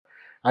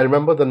I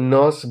remember the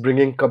nurse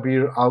bringing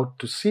Kabir out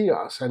to see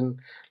us, and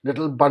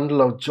little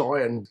bundle of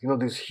joy, and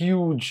these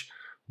huge,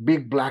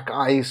 big black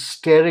eyes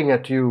staring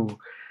at you,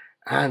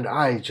 and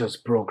I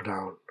just broke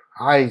down.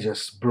 I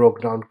just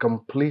broke down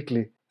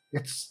completely.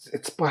 It's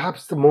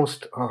perhaps the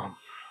most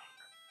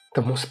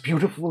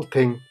beautiful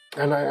thing,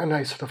 and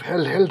I sort of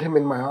held him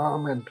in my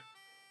arm, and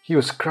he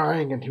was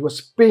crying, and he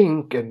was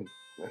pink and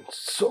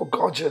so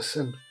gorgeous,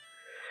 and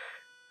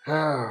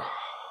uh,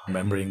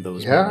 Remembering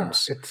those yeah,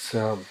 moments. it's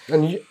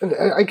and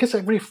I guess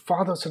every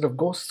father sort of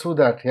goes through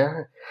that.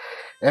 Yeah,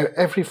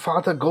 every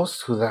father goes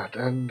through that,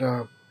 and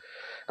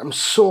I'm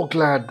so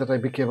glad that I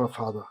became a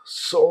father.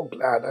 So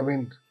glad. I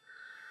mean,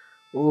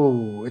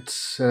 oh,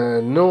 it's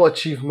no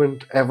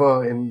achievement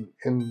ever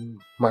in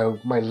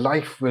my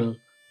life will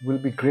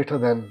be greater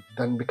than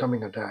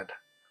becoming a dad.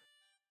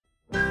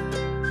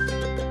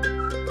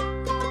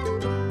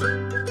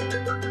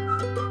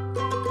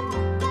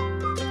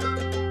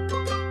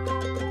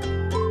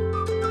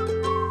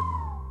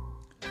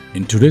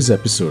 In today's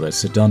episode, I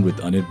sit down with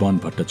Anirban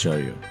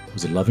Bhattacharya,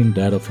 who's a loving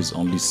dad of his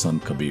only son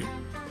Kabir.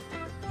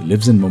 He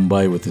lives in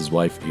Mumbai with his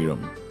wife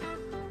Erum.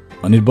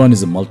 Anirban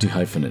is a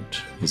multi-hyphenate.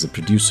 He's a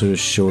producer,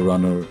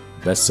 showrunner,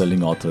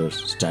 best-selling author,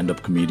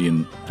 stand-up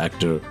comedian,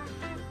 actor,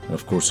 and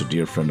of course a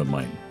dear friend of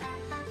mine.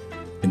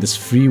 In this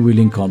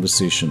freewheeling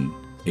conversation,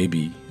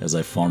 AB, as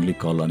I fondly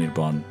call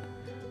Anirban,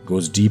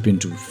 goes deep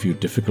into a few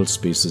difficult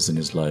spaces in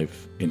his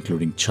life,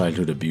 including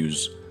childhood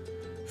abuse,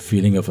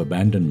 feeling of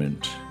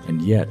abandonment,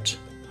 and yet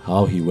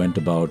how he went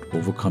about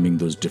overcoming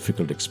those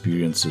difficult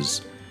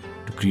experiences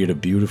to create a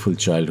beautiful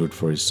childhood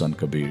for his son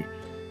Kabir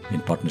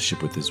in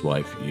partnership with his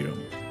wife Erum.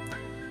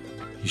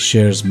 He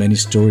shares many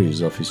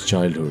stories of his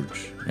childhood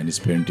and his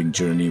parenting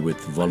journey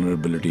with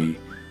vulnerability,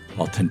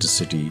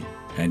 authenticity,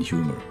 and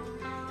humor.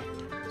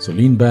 So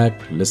lean back,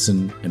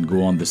 listen, and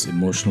go on this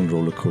emotional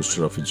roller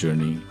coaster of a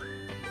journey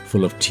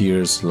full of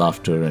tears,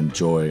 laughter, and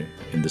joy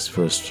in this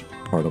first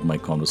part of my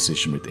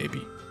conversation with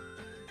AB.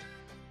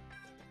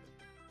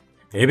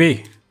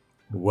 AB,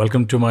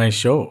 welcome to my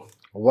show.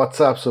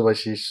 What's up,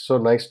 Subhashish? So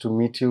nice to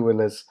meet you in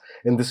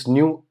this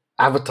new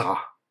avatar.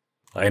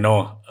 I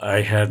know,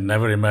 I had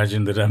never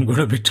imagined that I'm going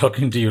to be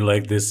talking to you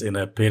like this in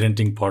a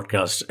parenting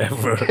podcast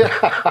ever.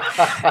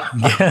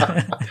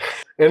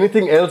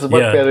 Anything else but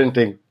Yeah.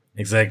 parenting.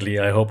 Exactly.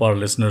 I hope our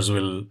listeners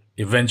will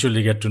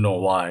eventually get to know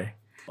why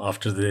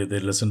after they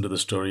listen to the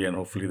story, and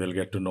hopefully they'll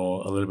get to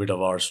know a little bit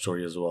of our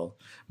story as well.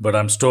 But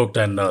I'm stoked,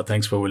 and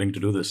thanks for willing to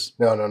do this.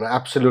 No,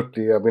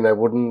 absolutely. I mean, I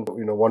wouldn't,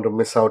 want to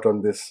miss out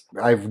on this.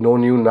 I've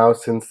known you now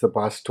since the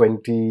past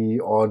 20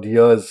 odd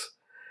years,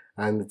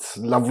 and it's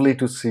lovely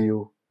to see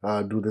you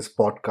do this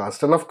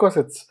podcast. And of course,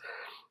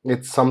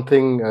 it's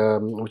something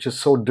which is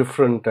so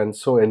different and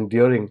so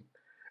endearing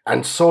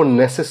and so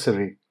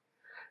necessary.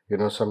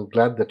 So I'm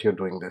glad that you're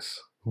doing this,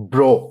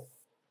 bro.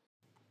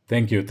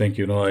 Thank you.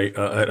 No,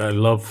 I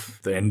love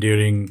the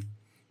endearing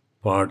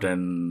part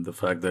and the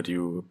fact that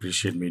you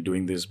appreciate me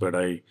doing this. But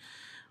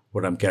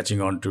what I'm catching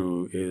on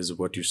to is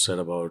what you said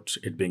about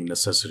it being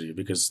necessary,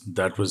 because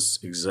that was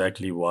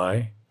exactly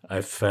why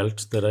I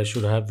felt that I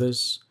should have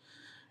this,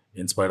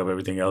 in spite of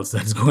everything else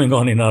that's going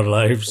on in our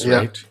lives, Yeah.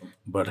 right?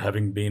 But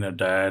having been a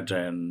dad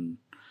and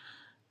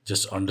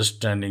just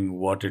understanding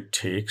what it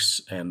takes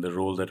and the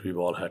role that we've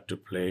all had to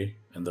play,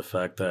 and the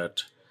fact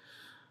that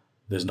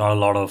there's not a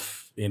lot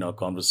of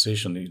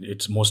conversation.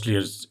 It's mostly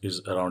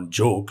is around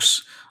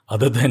jokes.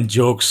 Other than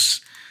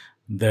jokes,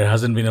 there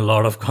hasn't been a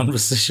lot of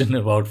conversation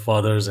about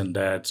fathers and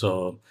dads.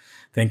 So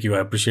thank you. I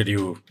appreciate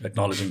you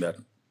acknowledging that.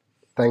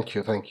 Thank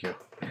you.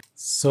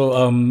 So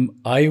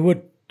I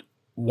would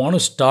want to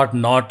start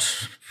not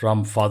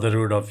from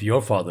fatherhood of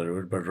your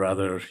fatherhood, but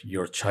rather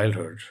your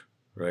childhood,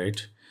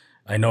 right?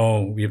 I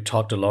know we've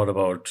talked a lot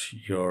about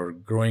your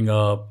growing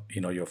up,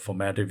 your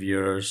formative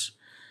years.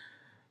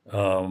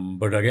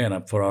 But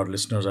again, for our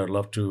listeners, I'd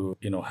love to,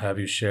 have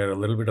you share a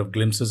little bit of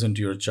glimpses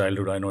into your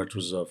childhood. I know it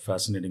was a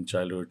fascinating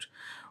childhood.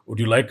 Would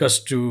you like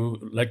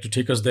to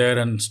take us there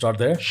and start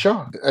there?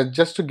 Sure.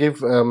 Just to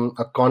give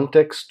a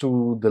context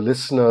to the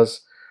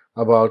listeners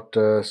about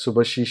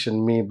Subhashish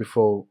and me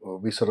before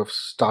we sort of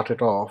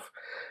started off,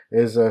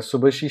 is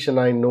Subhashish and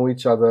I know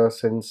each other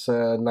since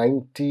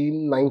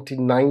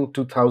 1999,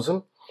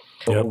 2000.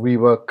 Yep. We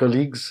were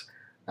colleagues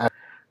at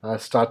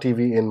Star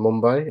TV in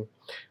Mumbai.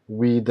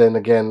 We then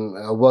again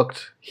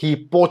worked. He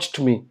poached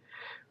me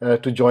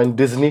to join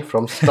Disney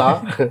from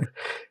Star,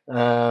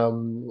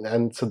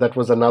 and so that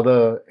was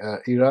another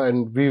era.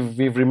 And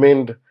we've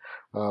remained,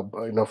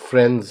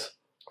 friends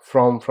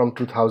from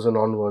 2000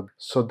 onward.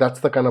 So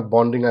that's the kind of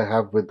bonding I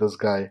have with this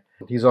guy.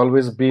 He's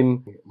always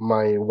been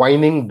my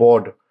whining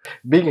board.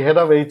 Being head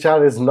of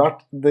HR is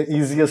not the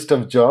easiest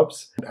of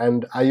jobs,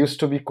 and I used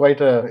to be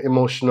quite a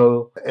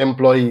emotional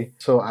employee.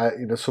 So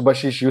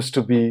Subhashish used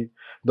to be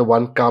the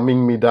one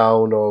calming me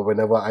down, or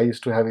whenever I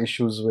used to have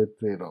issues with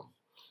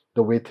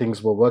the way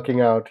things were working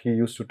out, he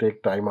used to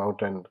take time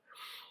out and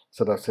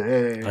sort of say,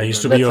 "Hey." I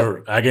used to be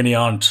your agony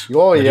aunt.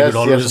 Oh that you yes, would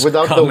always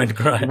without come and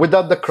cry.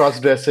 without the cross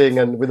dressing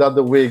and without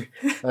the wig,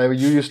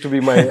 you used to be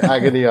my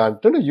agony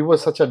aunt. No, you were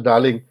such a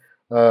darling.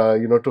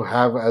 to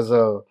have as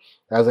a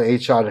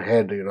HR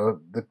head,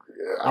 the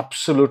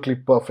absolutely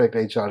perfect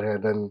HR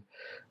head, and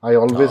I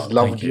always Oh,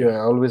 loved thank you. you. I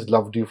always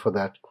loved you for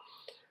that.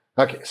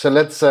 Okay, so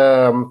let's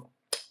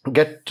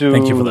get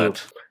Thank you for to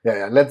that.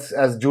 yeah. Let's,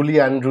 as Julie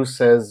Andrews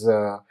says,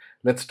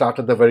 let's start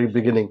at the very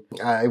beginning.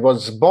 I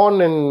was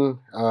born in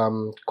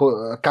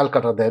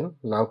Calcutta then,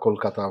 now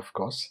Kolkata, of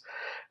course,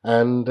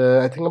 and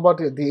I think about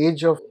the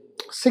age of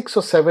 6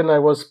 or 7, I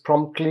was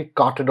promptly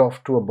carted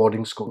off to a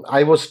boarding school.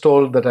 I was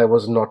told that I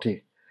was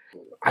naughty.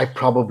 I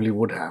probably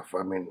would have.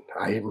 I mean,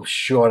 I'm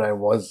sure I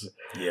was,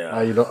 Yeah,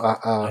 I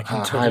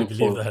can a totally believe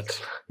handful.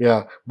 that.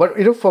 Yeah, but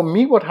for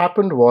me, what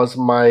happened was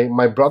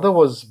my brother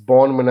was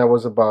born when I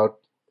was about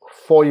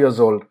 4 years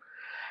old,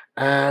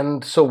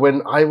 and so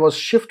when I was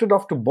shifted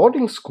off to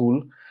boarding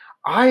school,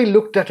 I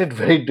looked at it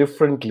very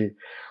differently.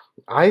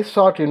 I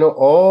thought,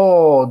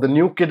 oh, the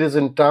new kid is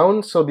in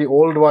town, so the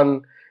old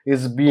one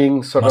is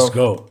being sort Must of,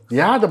 go.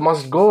 yeah, the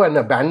must go and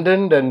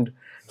abandoned and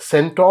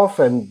sent off,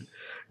 and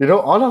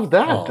all of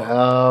that.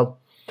 Oh,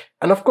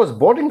 And of course,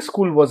 boarding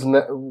school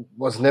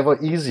was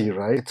never easy,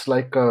 right? It's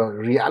like a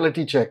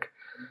reality check.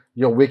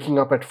 You're waking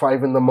up at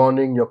 5 in the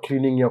morning. You're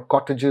cleaning your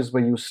cottages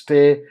where you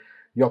stay.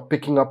 You're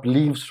picking up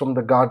leaves from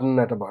the garden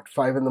at about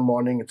 5 in the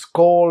morning. It's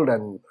cold,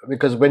 and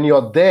because when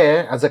you're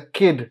there as a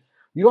kid,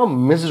 you are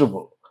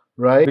miserable,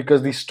 right?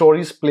 Because these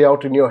stories play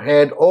out in your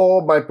head.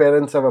 Oh, my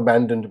parents have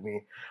abandoned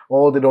me.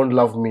 Oh, they don't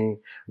love me.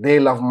 They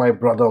love my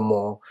brother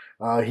more.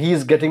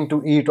 He's getting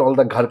to eat all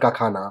the ghar ka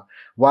khana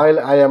while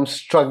I am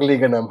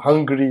struggling and I'm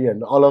hungry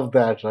and all of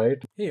that, right?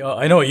 hey,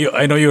 I know you.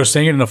 I know you were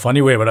saying it in a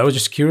funny way, but I was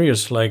just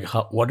curious. Like,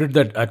 what did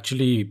that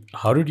actually?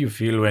 How did you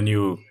feel when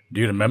you? Do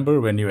you remember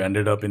when you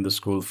ended up in the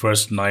school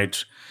first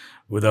night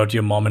without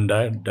your mom and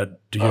dad?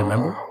 Do you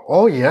remember?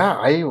 Oh yeah,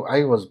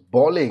 I was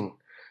bawling.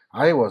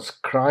 I was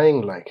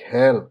crying like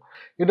hell.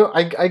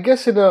 I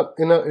guess in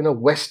a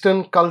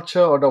Western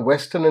culture or a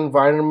Western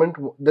environment,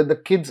 that the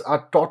kids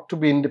are taught to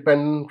be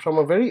independent from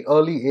a very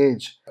early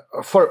age.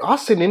 For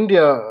us in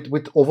India,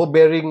 with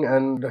overbearing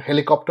and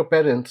helicopter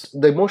parents,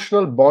 the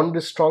emotional bond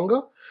is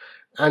stronger,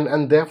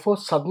 and therefore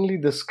suddenly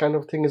this kind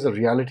of thing is a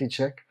reality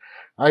check.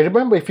 I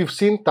remember, if you've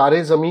seen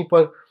Tare Zameen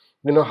Par,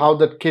 how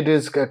that kid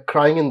is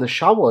crying in the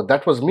shower.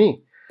 That was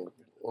me.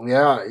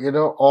 Yeah,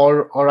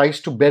 or I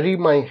used to bury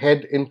my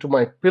head into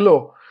my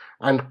pillow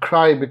and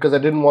cry because I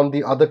didn't want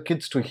the other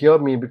kids to hear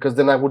me, because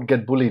then I would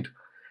get bullied.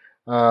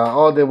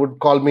 Or they would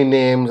call me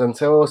names and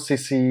say, oh,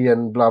 sissy,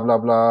 and blah blah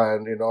blah,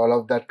 and all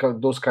of that,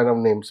 those kind of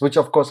names, which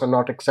of course are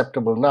not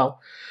acceptable now,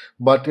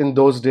 but in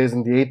those days,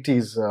 in the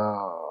 80s,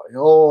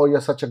 oh,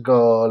 you're such a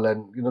girl,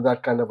 and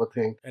that kind of a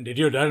thing. And did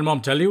your dad and mom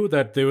tell you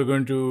that they were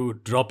going to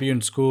drop you in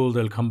school?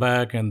 They'll come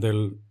back and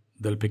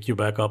they'll pick you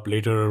back up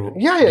later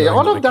Yeah. during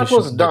All the of that vacation.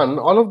 was done.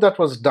 All of that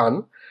was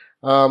done.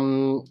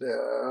 And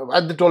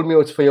they told me, oh,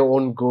 it's for your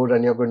own good,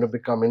 and you're going to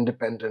become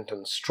independent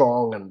and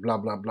strong, and blah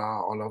blah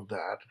blah. All of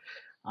that.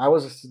 I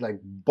was just like,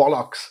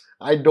 bollocks.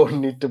 I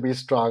don't need to be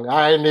strong.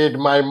 I need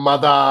my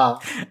mother.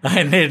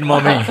 I need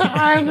mommy.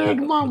 I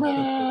need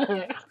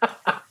mommy.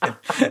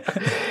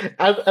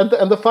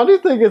 And the funny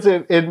thing is,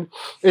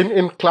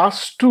 in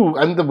class 2,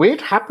 and the way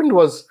it happened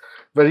was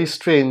very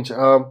strange.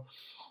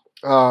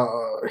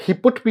 He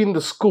put me in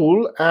the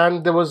school,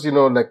 and there was,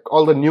 like,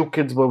 all the new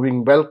kids were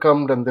being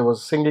welcomed, and there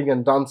was singing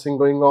and dancing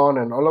going on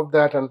and all of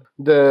that. And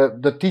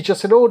the teacher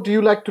said, oh, do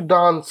you like to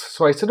dance?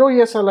 So I said, oh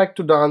yes, I like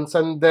to dance.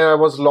 And there I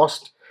was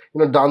lost,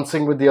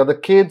 dancing with the other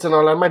kids and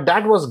all. And my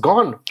dad was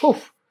gone.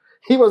 Poof,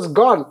 he was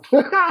gone.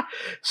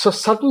 So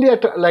suddenly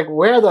like,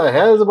 where the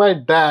hell is my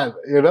dad?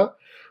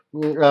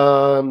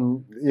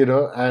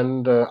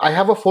 And I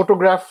have a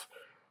photograph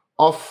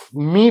of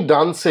me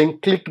dancing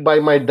clicked by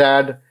my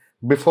dad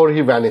before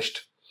he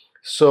vanished.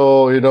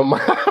 So, my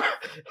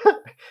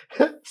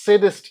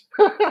sadist.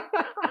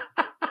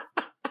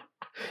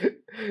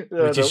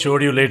 Which he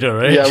showed you later,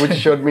 right? Yeah, which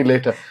showed me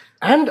later.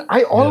 And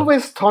I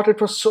always thought it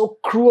was so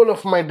cruel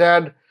of my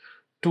dad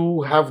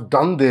to have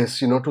done this,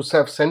 to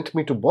have sent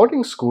me to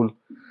boarding school.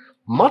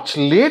 Much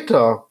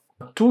later,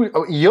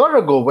 a year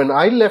ago, when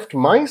I left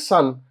my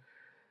son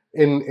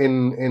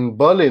in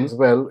Berlin as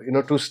well,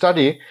 to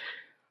study,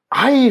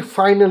 I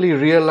finally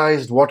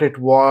realized what it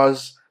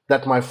was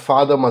that my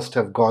father must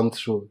have gone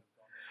through.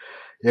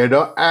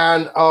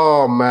 And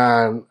oh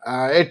man,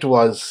 it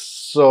was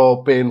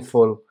so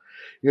painful.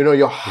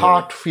 Your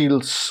heart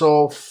feels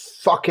so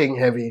fucking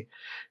heavy.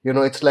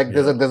 It's like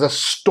there's a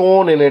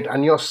stone in it,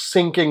 and you're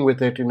sinking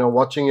with it,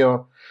 watching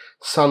your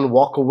son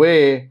walk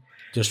away.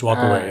 Just walk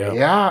away,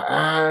 Yeah,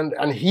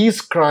 and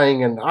he's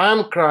crying, and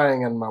I'm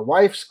crying, and my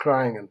wife's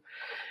crying, and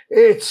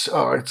it's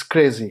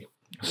crazy.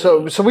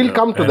 So we'll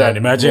come to that. And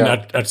imagine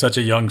at such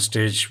a young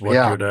stage what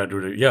your dad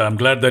would do. Yeah, I'm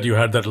glad that you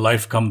had that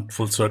life come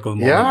full circle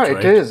moment. Yeah, it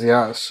right? is.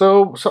 Yeah.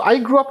 So I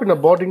grew up in a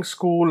boarding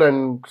school,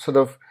 and sort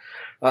of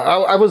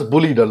I was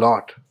bullied a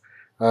lot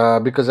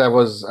because I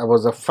was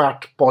a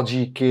fat,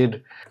 podgy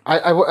kid.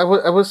 I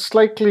was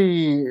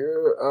slightly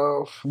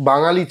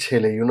Bangali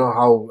chele.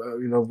 How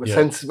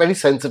very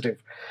sensitive.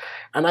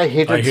 and I I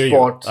hated hear you.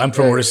 sports. I'm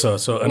from Orissa,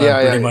 so and I'm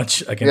Yeah, pretty yeah,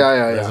 much I can yeah,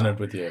 yeah, yeah. resonate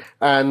with you.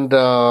 And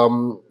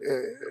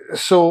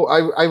so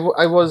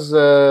I was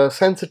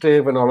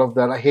sensitive and all of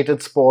that. I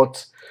hated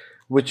sports,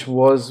 which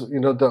was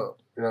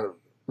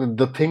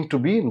the thing to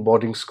be in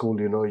boarding school.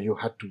 You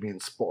had to be in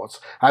sports.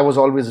 I was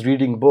always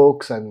reading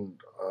books and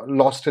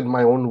lost in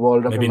my own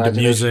world of Maybe into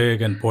imagination.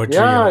 music and poetry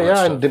and Yeah, all that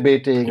yeah, and stuff.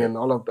 debating Yeah. and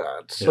all of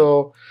that. Yeah.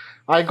 So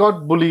I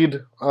got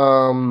bullied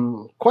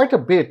quite a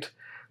bit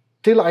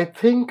till I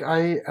think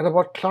at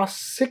about class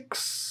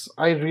 6,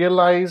 I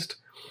realized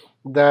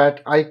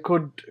that I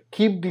could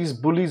keep these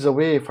bullies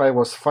away if I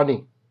was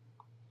funny.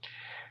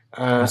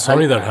 I'm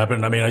sorry And that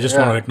happened. I mean, I just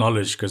want to yeah,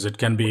 acknowledge because it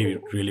can be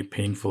really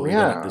painful even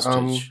at yeah, this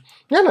stage.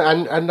 yeah,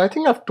 and I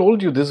think I've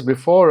told you this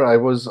before. I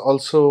was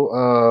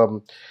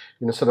also,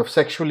 sort of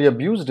sexually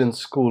abused in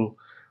school,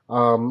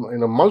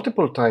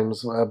 multiple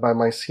times by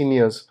my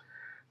seniors.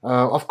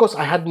 Of course,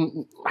 I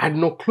had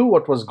no clue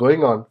what was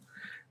going on.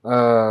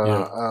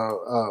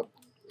 Yeah.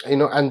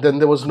 And then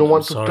there was no I'm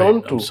one to sorry. turn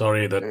I'm to.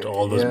 sorry that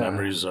all those Yeah.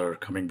 memories are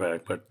coming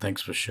back, but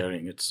thanks for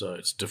sharing. It's Yeah,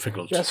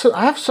 difficult. so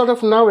I have sort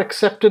of now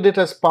accepted it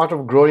as part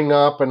of growing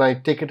up, and I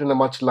take it in a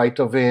much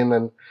lighter vein.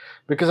 And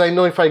because I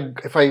know if I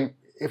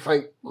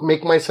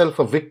make myself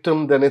a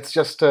victim, then it's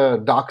just a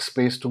dark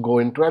space to go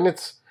into, and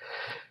it's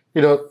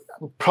you know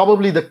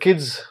probably the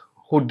kids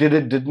who did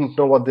it didn't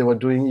know what they were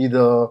doing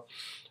either,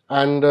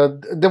 and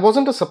there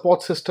wasn't a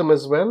support system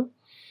as well.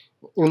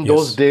 In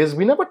those Yes. days,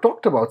 we never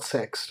talked about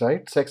sex,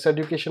 right? Sex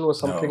education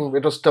was No. something,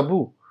 it was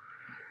taboo,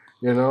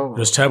 you It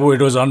was know. taboo.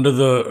 It was under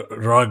the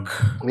rug,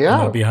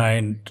 Yeah,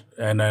 behind,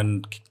 and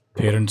then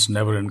parents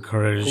never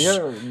encouraged.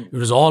 yeah, It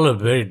was all a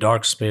very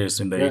dark space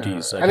in the yeah.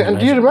 80s. I And, can and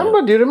do you imagine. Yeah.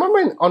 remember? Do you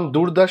remember on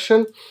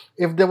Doordarshan,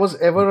 if there was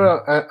ever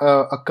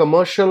Hmm. a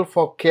commercial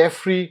for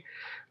Carefree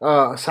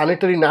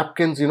sanitary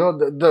napkins,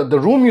 the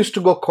room used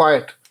to go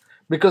quiet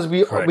because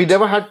we Correct.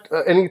 never had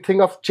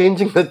anything of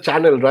changing the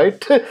channel,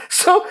 right?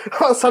 So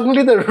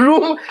suddenly the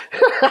room,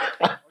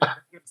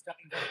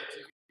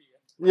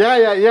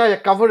 yeah,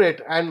 cover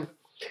it. And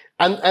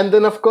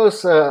then, of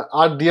course,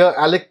 our dear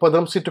Alec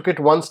Padamsi took it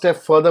one step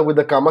further with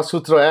the Kama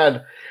Sutra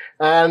ad.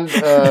 And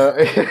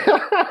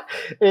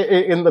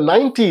in the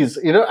 90s,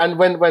 and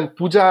when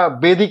Pooja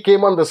Bedi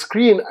came on the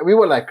screen, we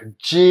were like,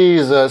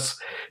 Jesus,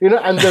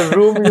 and the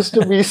room used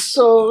to be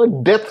so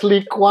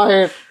deathly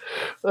quiet,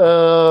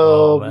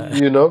 Oh man.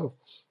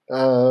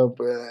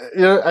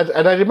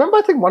 and I remember,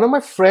 I think one of my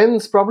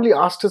friends probably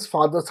asked his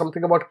father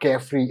something about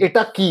Carefree,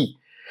 Eta ki.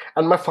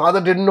 And my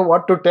father didn't know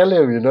what to tell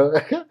him.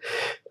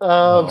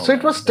 Oh So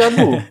it was man.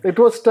 taboo. It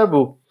was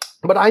taboo.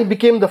 But I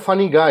became the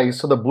funny guy,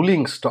 so the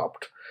bullying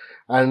stopped.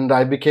 And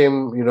I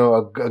became,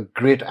 a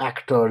great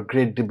actor,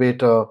 great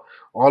debater,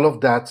 all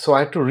of that. So I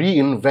had to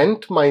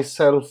reinvent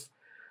myself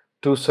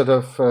to sort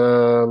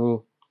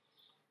of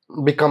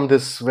become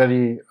this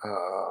very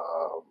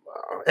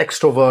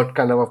extrovert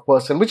kind of a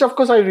person, which of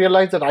course I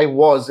realized that I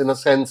was, in a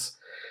sense.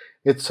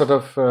 It sort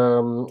of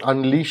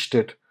unleashed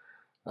it.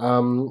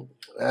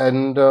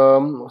 And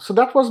so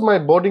that was my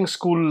boarding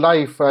school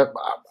life. But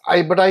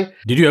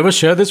Did you ever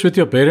share this with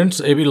your parents?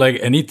 Maybe like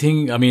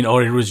anything? I mean,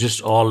 or it was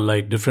just all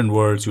like different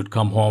words. You'd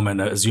come home and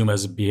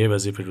behave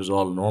as if it was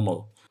all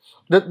normal.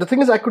 the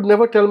thing is, I could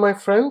never tell my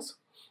friends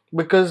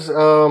because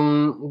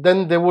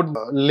then they would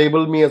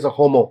label me as a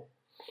homo,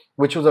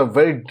 which was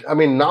I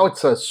mean, now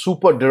it's a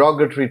super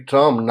derogatory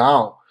term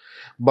now,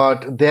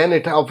 but then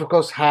it of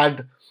course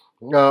had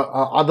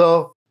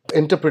other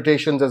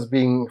interpretations as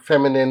being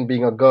feminine,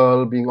 being a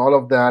girl, being all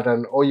of that,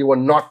 and you were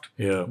not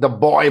Yeah. the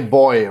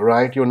boy,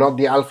 right? You're not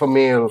the alpha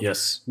male.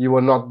 Yes. You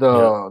were not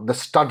the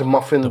stud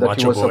muffin The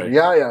that you macho were.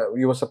 boy.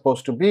 You were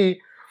supposed to be.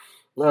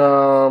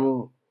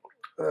 So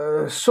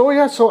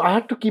I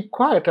had to keep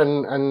quiet,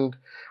 and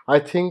I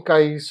think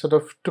I sort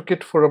of took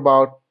it for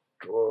about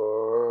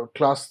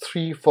class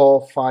 3,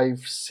 4, 5,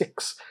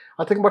 6.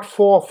 I think about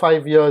 4 or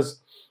 5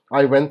 years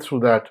I went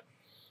through that,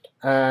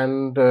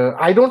 and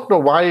I don't know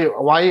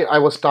why I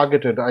was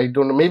targeted. I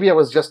don't know. Maybe I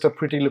was just a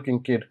pretty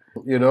looking kid,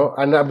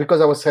 and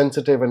because I was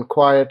sensitive and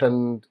quiet,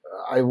 and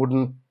I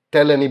wouldn't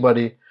tell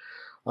anybody,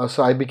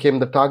 so I became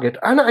the target.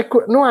 And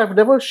I've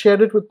never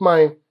shared it with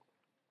my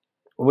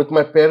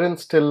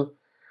parents till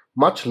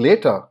much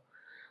later.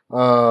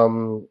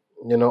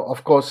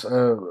 Of course,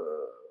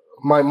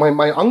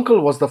 my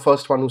uncle was the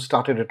first one who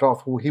started it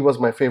off. He was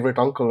my favorite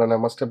uncle, and I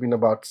must have been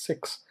about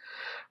 6.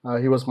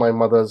 He was my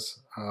mother's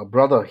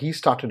brother. He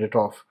started it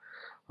off,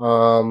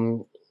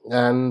 and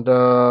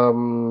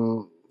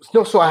no.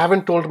 So I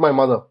haven't told my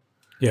mother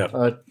Yeah.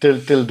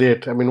 till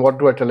date. I mean, what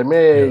do I tell him?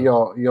 Hey,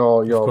 Yeah.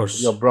 your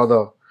course.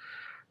 brother,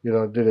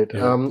 did it.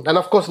 Yeah. And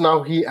of course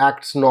now he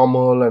acts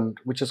normal, and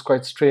which is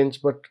quite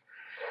strange, but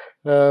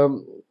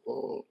um,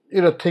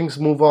 things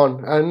move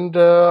on. And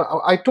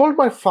I told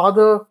my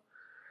father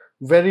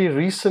very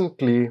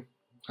recently,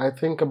 I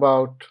think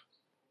about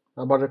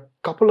a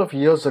couple of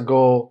years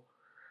ago,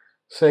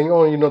 saying,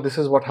 "Oh, this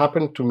is what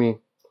happened to me,"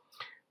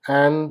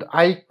 and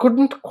I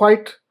couldn't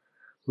quite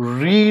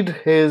read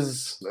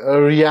his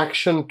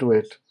reaction to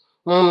it.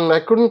 I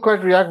couldn't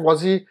quite react.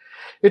 Was he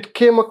it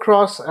came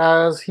across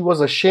as he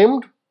was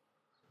ashamed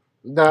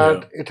Yeah.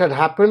 that it had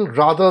happened,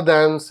 rather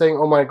than saying,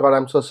 "Oh my God,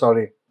 I'm so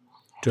sorry."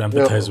 To You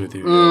empathize know, with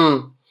you. Yeah.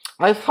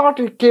 I thought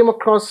it came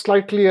across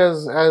slightly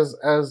as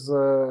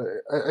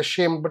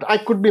ashamed, but I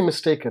could be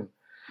mistaken.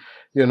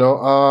 You know,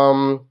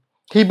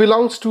 he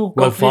belongs to Well,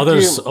 completely.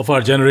 fathers of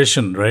our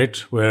generation, right,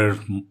 where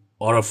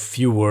or a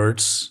few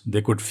words,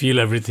 they could feel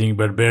everything,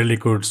 but barely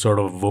could sort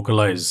of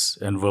vocalize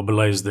and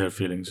verbalize their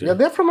feelings. Yeah, Yeah.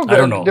 they're from a I don't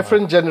very know.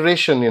 different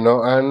generation,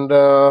 and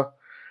um,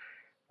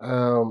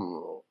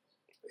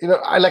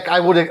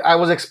 I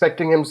was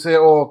expecting him to say,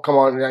 "Oh, come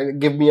on,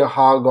 give me a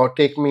hug or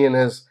take me in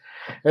his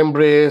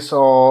embrace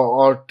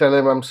or tell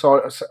him I'm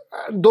sorry."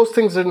 Those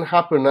things didn't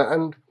happen,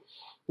 and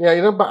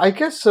yeah, but I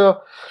guess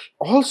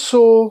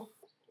also,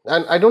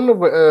 and I don't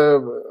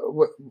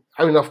know.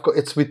 I mean, of course,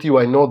 it's with you.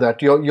 I know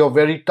that you're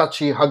very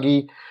touchy,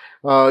 huggy.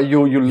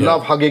 You Yeah.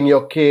 love hugging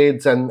your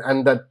kids and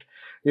that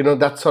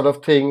that sort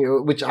of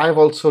thing, which I've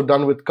also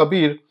done with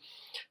Kabir.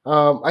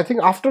 I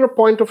think after a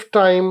point of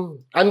time,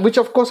 and which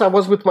of course I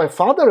was with my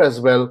father as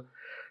well,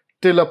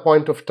 till a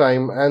point of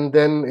time, and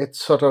then it's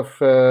sort of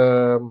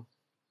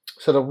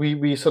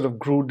we sort of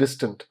grew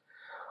distant.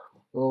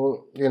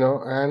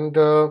 And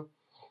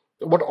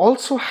what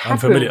also I'm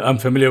familiar. happened, I'm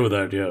familiar with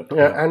that. Yeah.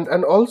 yeah, Yeah.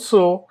 and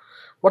also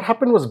what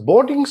happened was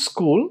boarding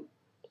school,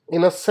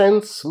 in a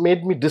sense,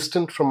 made me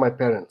distant from my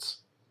parents.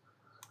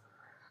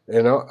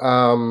 You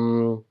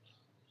know,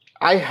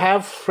 I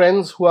have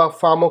friends who are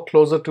far more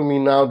closer to me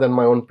now than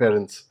my own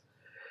parents.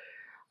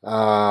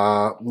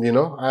 And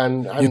You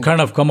and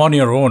kind of come on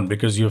your own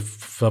because you've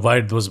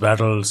survived those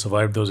battles,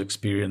 survived those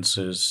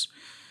experiences.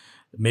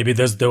 Maybe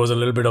there was a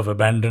little bit of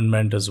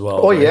abandonment as well,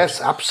 oh right?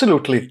 yes,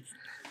 absolutely.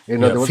 Yeah,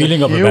 There was a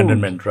feeling of huge,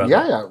 abandonment rather.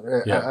 yeah,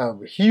 yeah, Yeah.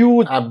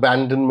 huge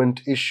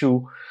abandonment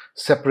issue,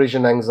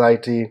 separation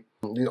anxiety.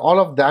 All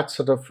of that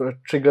sort of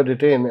triggered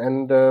it in,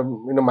 and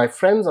my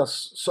friends are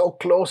so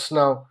close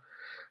now.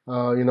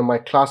 My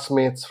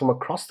classmates from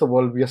across the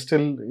world, we are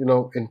still,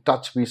 in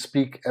touch. We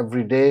speak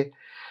every day.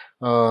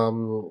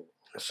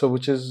 So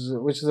which is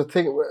a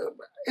thing.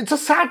 It's a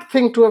sad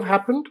thing to have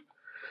happened,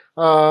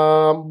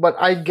 but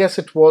I guess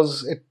it's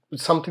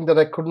something that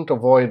I couldn't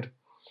avoid.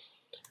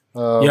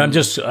 Yeah,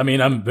 Um,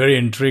 I'm very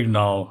intrigued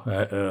now,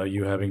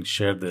 you having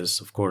shared this.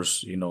 Of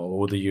course,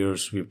 over the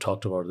years we've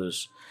talked about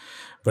this,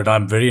 but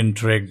I'm very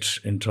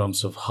intrigued in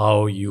terms of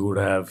how you would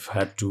have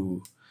had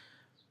to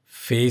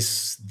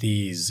face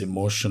these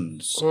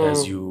emotions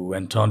as mm, you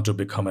went on to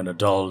become an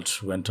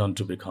adult, went on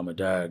to become a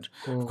dad.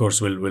 Of mm. course,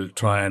 we'll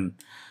try and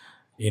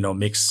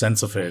make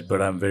sense of it.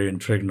 But I'm very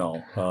intrigued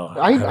now,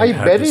 I having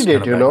had this buried kind it,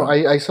 of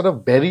background. I sort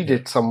of buried Yeah.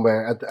 it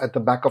somewhere at the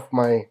back of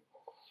my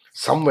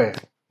somewhere.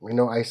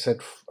 I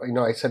said,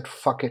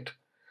 fuck it.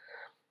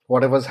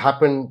 Whatever's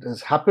happened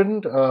has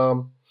happened.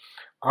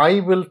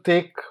 I will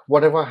take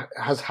whatever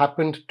has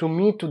happened to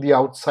me to the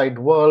outside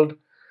world,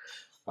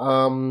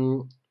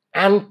 um,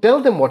 and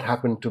tell them what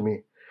happened to me.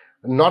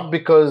 Not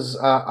because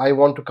I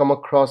want to come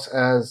across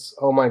as,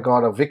 oh my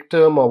God, a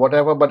victim or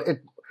whatever, but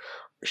it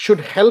should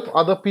help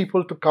other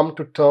people to come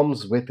to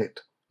terms with it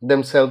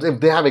themselves if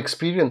they have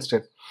experienced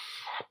it.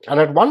 And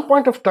at one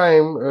point of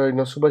time,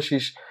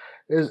 Subhashish,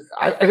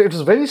 it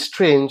was very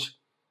strange.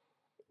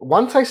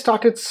 Once I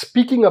started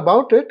speaking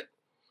about it,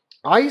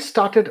 I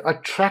started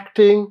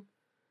attracting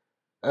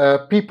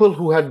people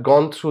who had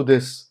gone through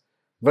this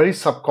very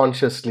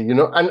subconsciously,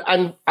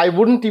 and I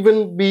wouldn't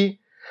even be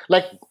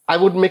like, I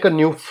would make a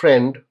new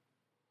friend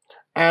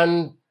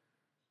and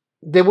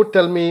they would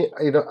tell me,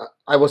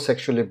 I was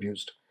sexually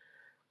abused.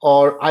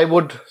 Or I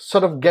would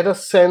sort of get a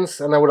sense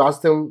and I would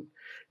ask them,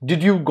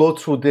 did you go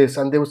through this?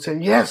 And they would say,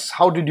 yes,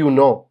 how did you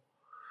know?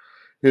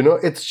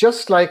 It's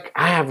just like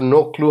I have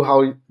no clue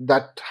how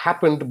that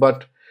happened,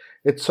 but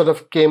it sort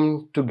of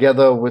came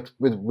together with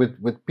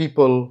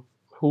people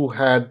who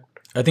had.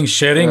 I think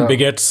sharing Uh,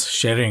 begets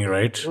sharing,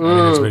 right? I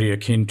mean, it's mm, very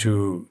akin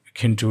to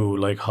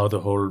like how the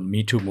whole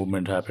Me Too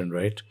movement happened,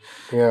 right?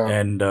 yeah.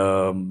 And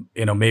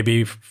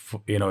maybe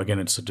again,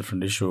 it's a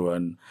different issue,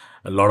 and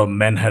a lot of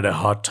men had a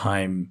hard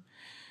time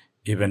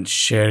even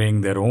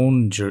sharing their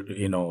own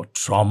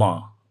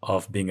trauma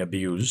of being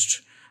abused.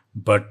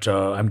 But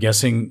I'm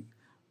guessing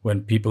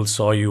when people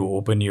saw you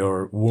open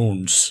your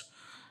wounds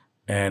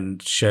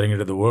and sharing it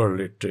to the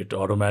world, it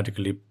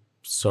automatically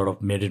sort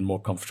of made it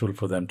more comfortable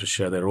for them to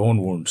share their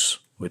own wounds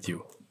with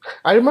you.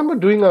 I remember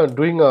doing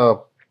a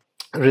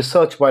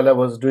research while I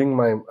was doing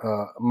my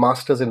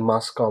master's in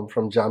mass comm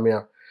from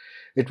Jamia.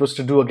 It was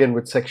to do again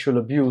with sexual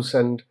abuse,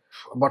 and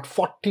about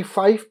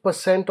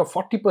 45% or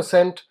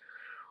 40%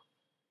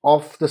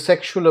 of the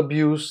sexual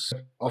abuse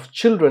of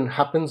children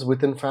happens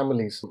within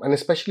families, and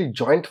especially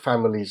joint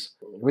families,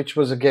 which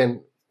was,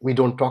 again, we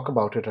don't talk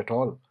about it at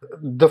all.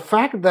 The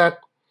fact that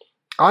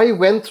I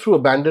went through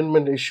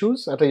abandonment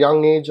issues at a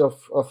young age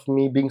of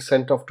me being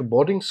sent off to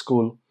boarding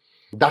school,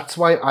 that's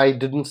why I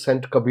didn't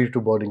send Kabir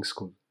to boarding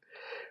school.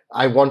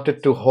 I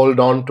wanted to hold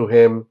on to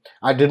him.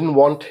 I didn't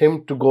want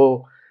him to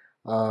go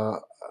uh,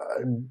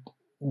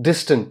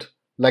 distant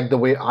like the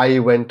way I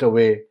went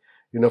away,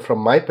 from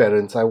my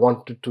parents. I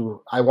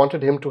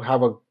wanted him to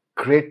have a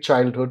great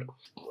childhood,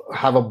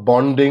 have a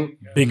bonding,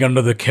 Being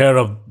under the care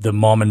of the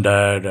mom and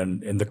dad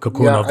and in the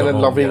cocoon of and the a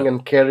home. loving Yeah.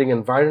 and caring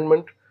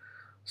environment,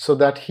 so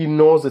that he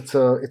knows it's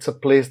a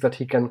place that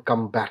he can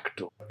come back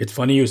to. It's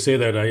funny you say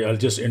that. I'll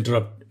just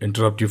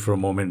interrupt you for a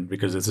moment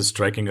because this is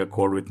striking a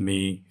chord with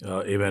me,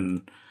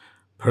 even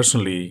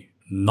personally.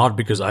 Not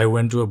because I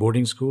went to a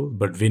boarding school,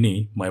 but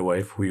Vinny, my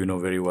wife, who you know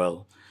very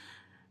well,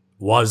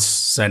 was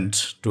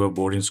sent to a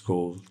boarding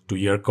school to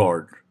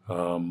Yerkod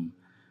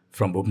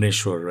from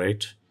Bhubaneswar,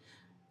 right?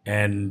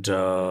 And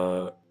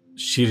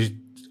she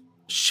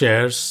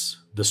shares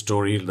the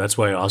story. That's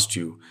why I asked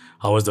you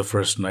how was the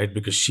first night,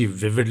 because she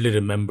vividly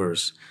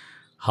remembers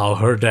how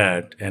her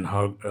dad and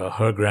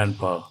her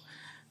grandpa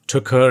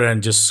took her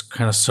and just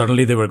kind of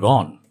suddenly they were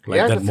gone. Like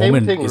Yeah, the that same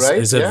moment thing, right?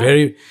 is a Yeah,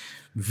 very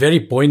very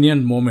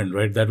poignant moment,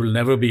 right? That will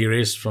never be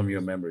erased from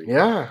your memory.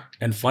 yeah,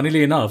 And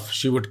funnily enough,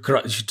 she would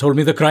cry. She told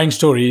me the crying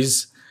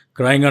stories,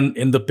 crying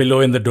in the pillow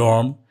in the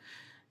dorm.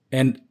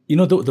 And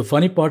the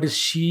funny part is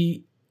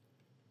she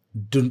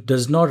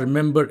does not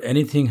remember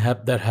anything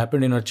that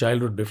happened in her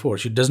childhood before.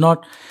 She's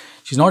not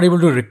able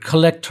to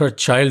recollect her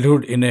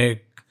childhood in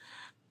a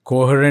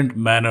coherent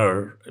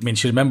manner. I mean,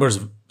 she remembers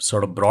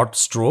sort of broad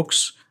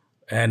strokes,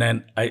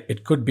 and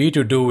it could be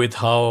to do with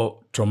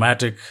how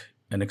traumatic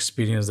an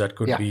experience that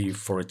could yeah, be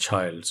for a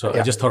child. So I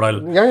yeah, just thought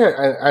I'll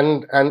yeah.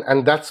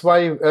 And that's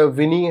why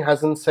Vinny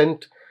hasn't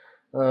sent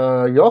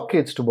your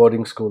kids to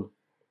boarding school.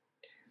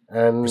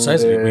 And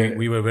precisely.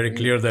 We were very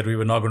clear that we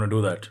were not going to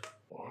do that.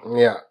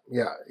 yeah.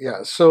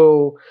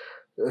 So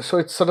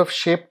it's sort of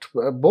shaped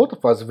both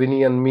of us,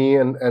 Vinny and me,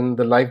 and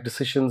the life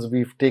decisions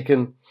we've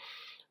taken,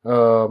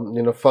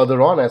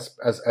 further on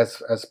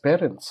as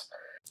parents.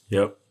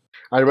 Yep.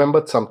 I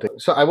remembered something.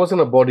 So I was in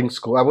a boarding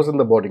school. I was in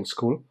the boarding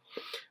school.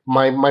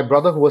 My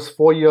brother, who was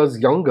 4 years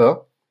younger,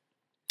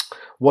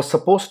 was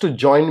supposed to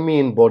join me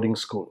in boarding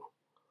school,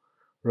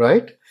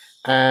 right?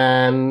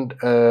 And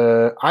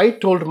I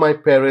told my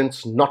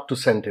parents not to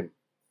send him,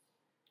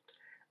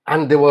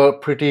 and they were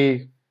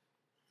pretty,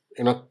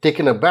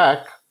 taken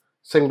aback,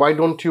 saying, "Why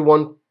don't you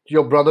want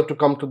your brother to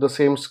come to the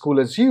same school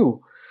as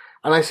you?"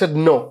 And I said,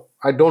 "No,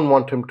 I don't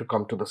want him to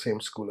come to the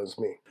same school as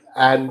me."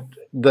 And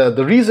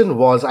the reason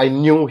was, I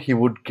knew he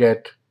would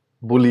get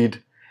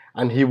bullied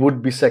and he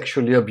would be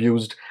sexually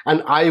abused,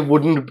 and I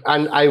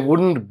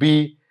wouldn't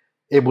be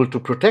able to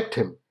protect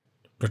him.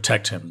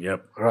 Protect him.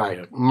 Yep. Right.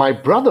 Yep. My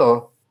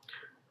brother,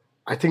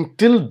 I think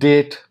till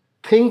date,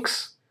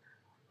 thinks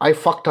I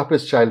fucked up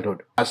his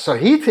childhood. So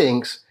he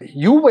thinks,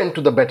 you went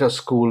to the better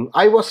school.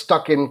 I was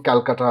stuck in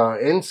Calcutta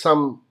in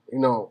some,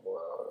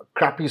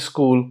 crappy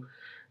school.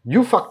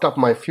 You fucked up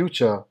my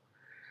future.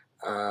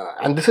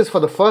 And this is for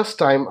the first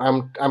time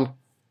I'm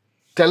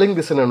telling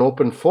this in an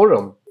open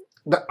forum.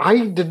 That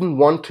I didn't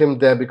want him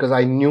there because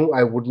I knew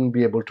I wouldn't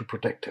be able to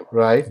protect him,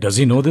 right? Does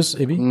he know this,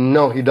 Abi?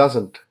 No, he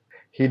doesn't.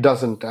 He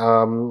doesn't.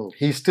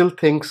 He still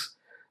thinks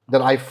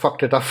that I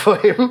fucked it up for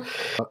him,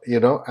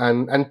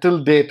 and until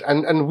date,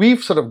 and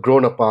we've sort of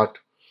grown apart.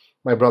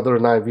 My brother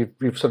and I,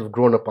 we've sort of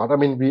grown apart.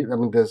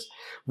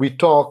 We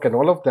talk and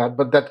all of that,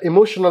 but that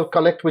emotional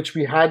connect which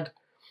we had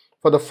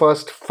for the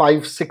first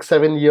 5, 6,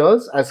 7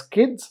 years as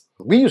kids,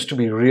 we used to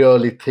be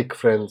really thick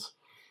friends.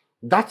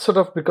 That's sort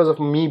of because of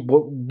me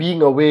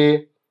being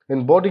away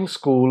in boarding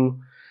school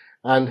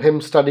and him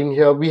studying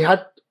here. We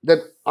had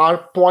that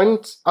our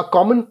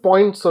common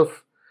points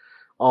of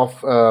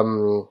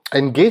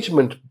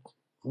engagement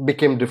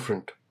became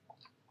different,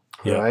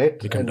 Yeah, right?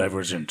 become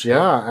divergent.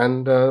 Yeah,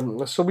 and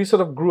so we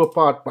sort of grew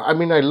apart. I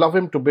mean, I love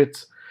him to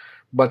bits,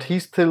 but he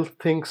still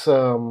thinks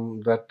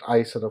that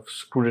I sort of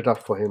screwed it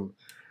up for him.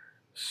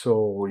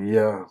 So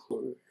yeah,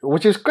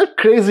 which is quite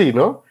crazy,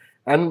 no?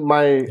 And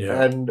my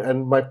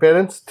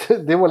parents,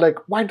 they were like,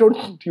 "Why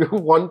don't you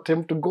want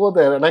him to go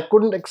there?" And I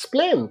couldn't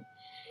explain.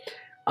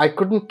 I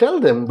couldn't tell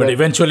them. But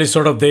eventually,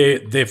 sort of,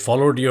 they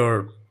followed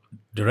your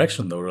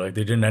direction, though, right?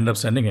 They didn't end up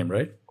sending him,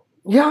 right?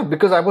 Yeah,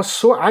 because I was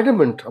so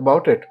adamant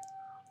about it.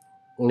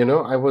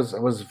 I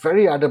was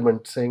very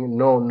adamant, saying,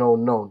 no,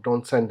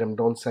 don't send him.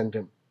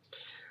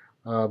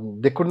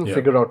 They couldn't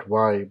figure out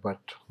why, but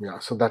yeah.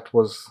 So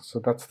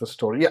that's the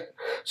story. Yeah.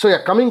 So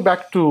yeah, coming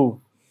back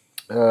to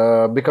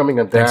becoming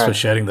a dad. Thanks for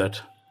sharing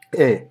that.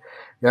 Yeah,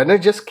 and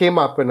it just came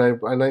up, and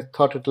I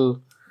thought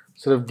it'll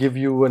sort of give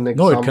you an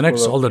example. No, it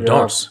connects all the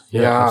dots.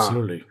 Yeah,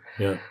 absolutely.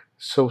 Yeah.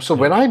 So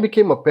when I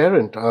became a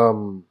parent,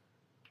 so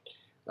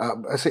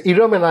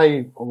Erum and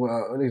I,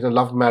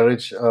 love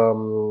marriage,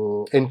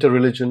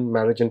 interreligion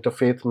marriage,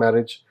 interfaith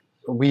marriage.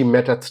 We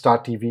met at Star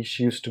TV.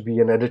 She used to be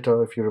an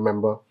editor, if you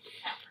remember.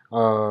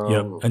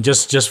 Yeah, and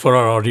just for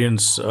our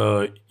audience,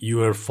 you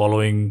were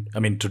following. I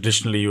mean,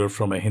 traditionally, you were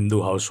from a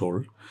Hindu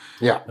household.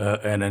 Yeah.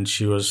 And then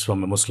she was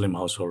from a Muslim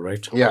household,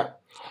 right? Yeah.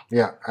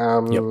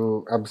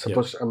 I'm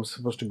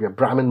supposed to be a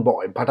Brahmin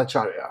boy,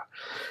 Bhattacharya.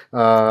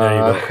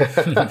 There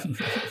you go.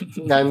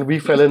 And we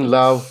fell in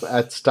love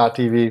at Star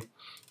TV,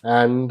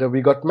 and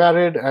we got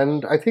married.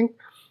 And I think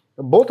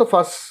both of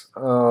us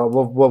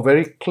were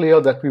very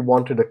clear that we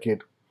wanted a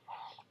kid,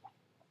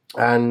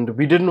 and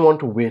we didn't want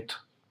to wait.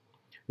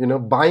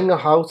 buying a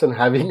house and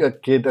having a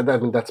kid, and I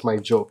mean, that's my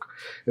joke,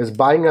 is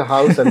buying a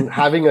house and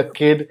having a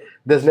kid,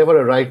 there's never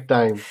a right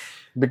time.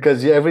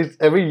 Because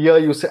every year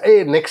you say,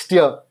 hey, next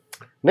year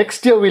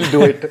we'll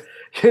do it.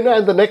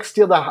 And the next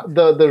year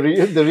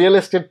the real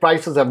estate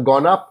prices have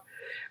gone up.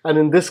 And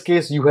in this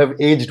case, you have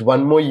aged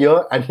one more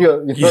year and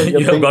you're You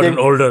thinking, have gotten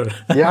older.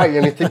 yeah, and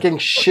you're thinking,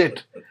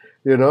 shit,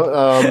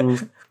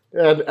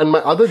 and my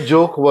other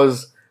joke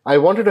was, I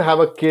wanted to have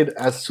a kid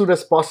as soon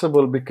as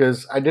possible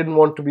because I didn't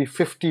want to be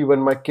 50 when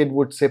my kid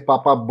would say,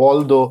 Papa,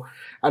 ball though,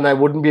 and I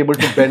wouldn't be able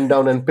to bend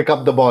down and pick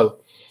up the ball.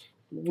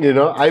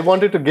 I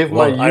wanted to give my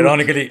Well, youth.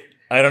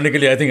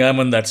 ironically, I think I'm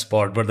on that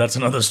spot, but that's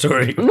another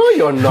story. No,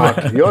 you're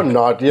not. You're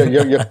not.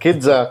 Your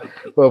kids are,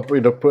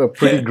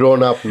 pretty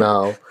grown up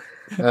now.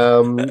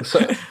 So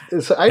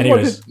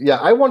Anyways.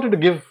 I wanted to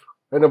give,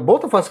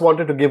 both of us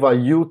wanted to give our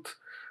youth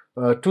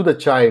to the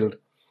child,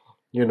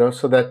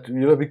 so that,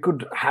 we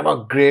could have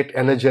a great,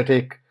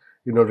 energetic,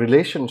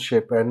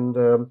 relationship.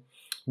 And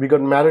we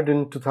got married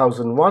in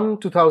 2001,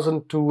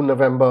 2002,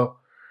 November.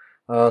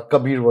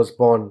 Kabir was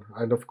born.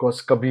 And of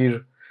course,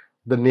 Kabir,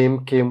 the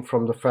name came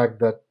from the fact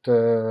that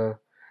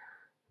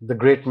the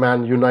great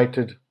man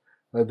united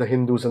the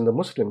Hindus and the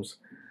Muslims.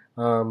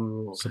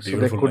 It's a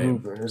beautiful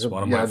name. It's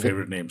one of my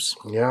favorite names.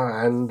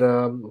 Yeah, and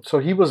so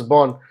he was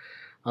born.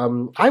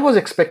 I was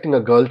expecting a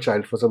girl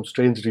child for some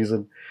strange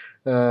reason.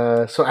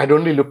 So I'd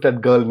only looked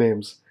at girl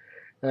names.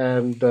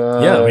 And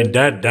Yeah, I mean,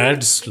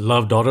 dads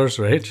love daughters,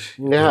 right?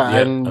 yeah,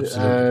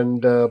 Absolutely.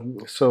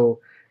 and so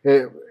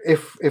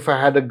if I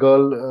had a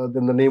girl,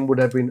 then the name would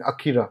have been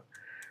Akira,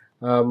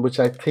 which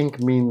I think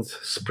means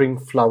spring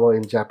flower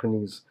in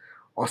Japanese,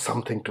 or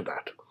something to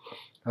that.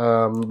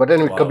 But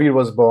anyway, Wow. Kabir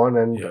was born,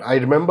 and Yeah. I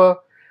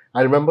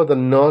remember the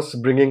nurse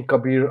bringing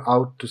Kabir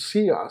out to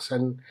see us,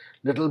 and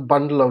little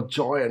bundle of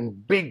joy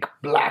and big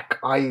black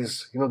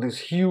eyes, these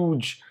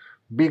huge,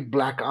 big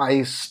black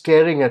eyes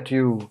staring at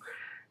you,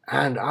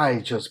 and I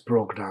just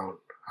broke down.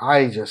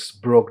 I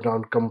just broke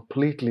down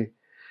completely.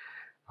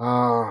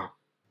 Ah,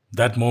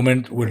 That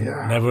moment would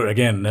yeah,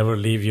 never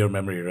leave your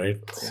memory, right?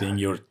 Seeing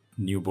your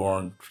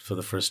newborn for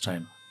the first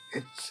time.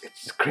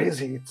 it's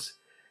crazy.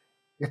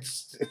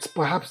 It's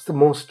perhaps the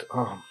most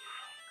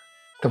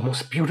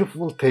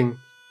beautiful thing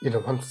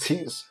one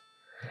sees.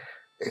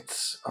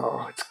 It's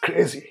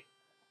crazy.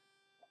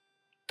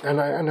 And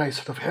I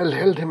sort of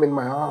held him in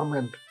my arm,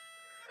 and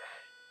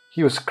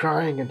he was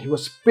crying, and he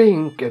was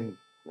pink and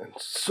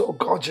so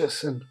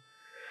gorgeous, and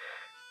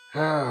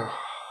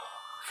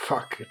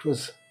fuck, it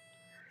was.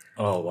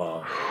 Oh,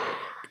 wow.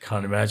 I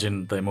can't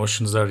imagine the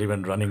emotions that are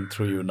even running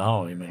through you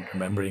now. I mean,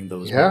 remembering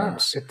those Yeah,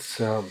 moments. it's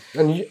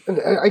and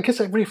I guess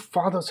every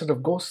father sort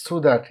of goes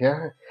through that.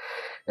 Yeah,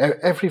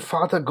 every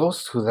father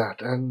goes through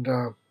that,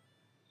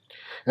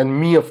 and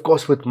me, of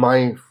course, with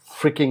my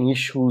freaking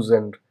issues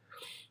and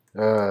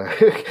uh,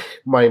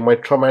 my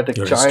traumatic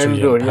Your history and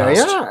childhood. Yeah,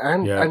 past.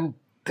 yeah, Yeah. and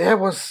there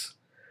was,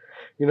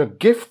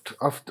 gift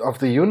of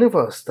the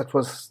universe that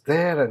was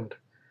there, and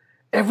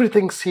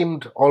everything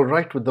seemed all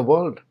right with the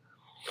world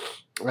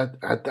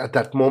at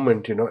that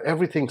moment.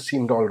 Everything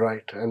seemed all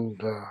right, and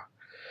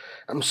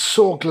I'm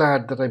so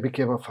glad that I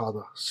became a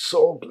father.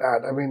 So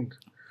glad. I mean,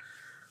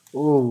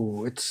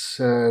 oh, it's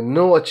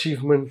no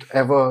achievement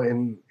ever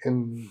in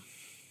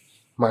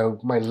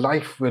my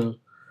life will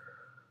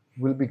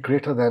be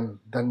greater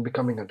than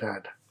becoming a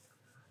dad.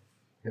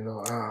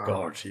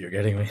 God, you're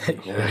getting me.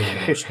 You're getting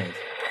me emotional.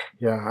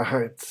 Yeah,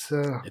 It's.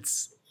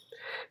 it's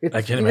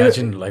I can yeah,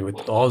 imagine, like,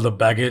 with all the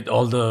baggage,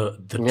 all the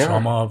yeah,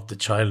 trauma of the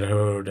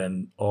childhood,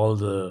 and all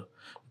the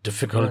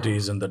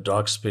difficulties in the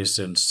dark space,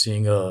 and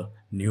seeing a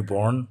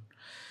newborn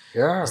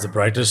yeah, is the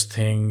brightest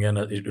thing, and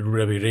it would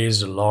have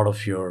erased a lot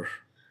of your,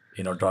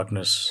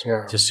 darkness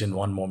yeah, just in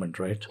one moment,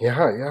 right?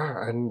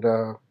 yeah,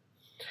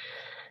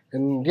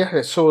 and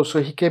yeah. So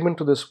he came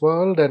into this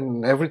world,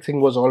 and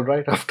everything was all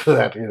right after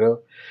that.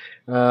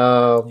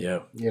 Um,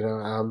 Yeah, you know,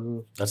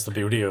 um, that's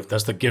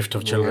the gift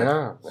of children.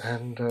 yeah,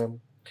 and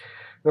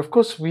of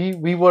course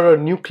we were a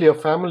nuclear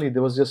family.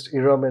 There was just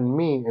Erum and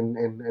me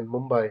in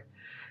Mumbai,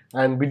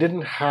 and we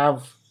didn't have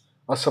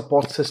a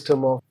support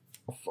system of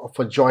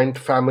a joint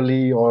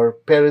family or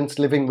parents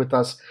living with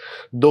us.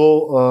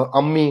 Though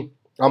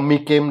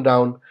Ammi came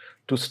down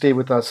to stay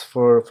with us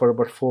for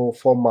about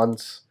 4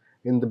 months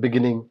in the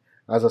beginning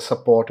as a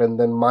support, and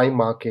then my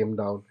ma came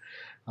down.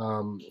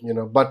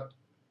 But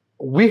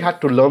we had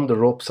to learn the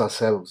ropes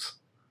ourselves.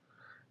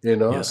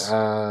 Yes.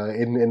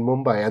 In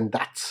Mumbai, and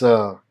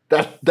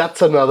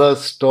that's another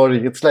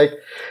story. It's like,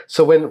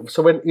 so when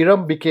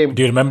Erum became.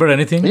 Do you remember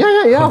anything?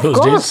 Yeah, Of of those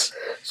course. days?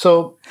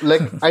 So,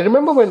 like, I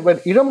remember when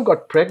Erum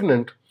got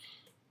pregnant,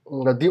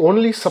 the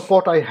only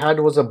support I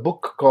had was a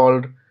book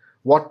called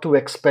What to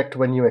Expect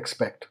When You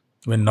Expect.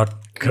 When not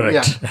Yeah.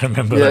 correct. I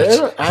remember Yeah,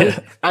 that. and Yeah.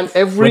 and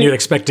When every you're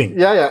expecting.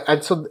 yeah,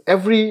 and so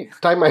every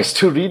time I used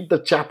to read the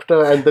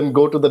chapter and then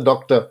go to the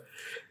doctor,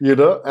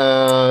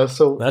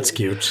 so That's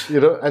cute.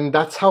 and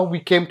that's how we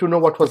came to know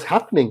what was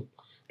happening.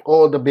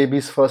 Oh, the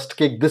baby's first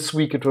kick this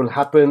week, it will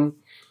happen,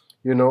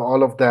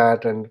 all of that.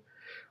 And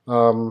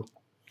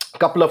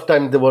couple of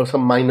times there were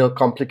some minor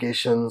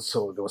complications,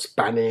 so there was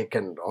panic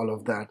and all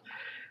of that.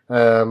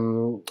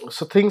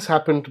 So things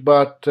happened,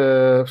 but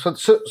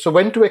so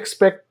when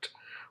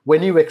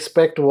you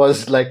expect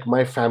was like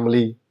my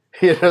family,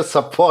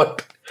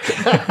 support.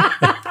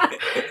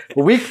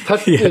 Week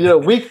 30,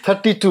 week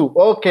 32.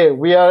 Okay,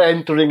 we are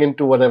entering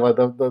into whatever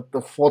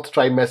the fourth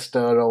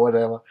trimester or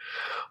whatever.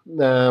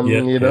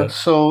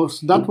 So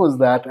that was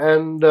that.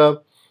 And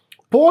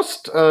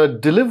post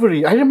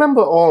delivery, I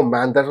remember. Oh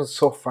man, that was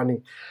so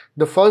funny.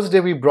 The first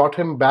day we brought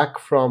him back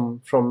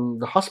from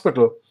the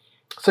hospital,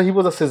 so he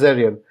was a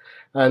cesarean,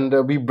 and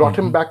we brought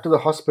him back to the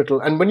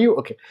hospital. And when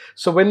you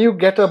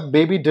get a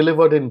baby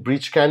delivered in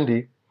breech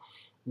candy,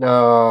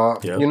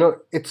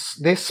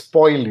 they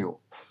spoil you.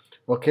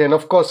 Okay, and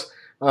of course,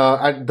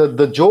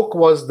 the joke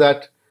was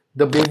that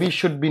the baby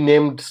should be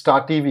named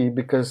Star TV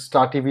because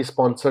Star TV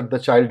sponsored the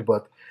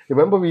childbirth.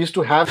 Remember, we used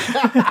to have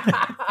health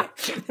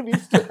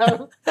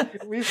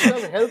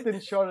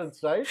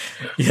insurance, right?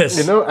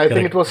 Yes. I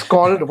think it was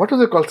called, what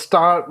was it called?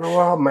 Star.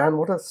 Oh man,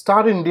 what was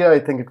Star India? I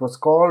think it was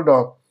called,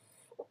 or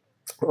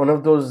one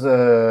of those.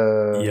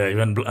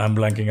 Even I'm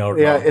blanking out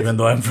now, even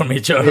though I'm from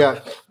HR.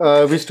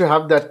 We used to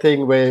have that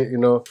thing where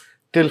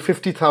till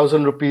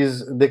 50,000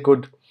 rupees they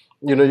could.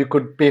 You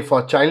could pay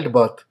for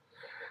childbirth,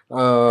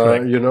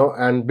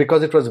 and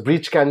because it was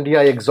breech candy,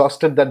 I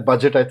exhausted that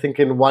budget, I think,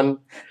 in one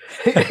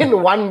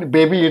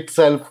baby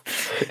itself,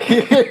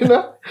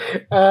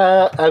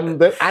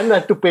 and I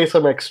had to pay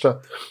some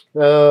extra.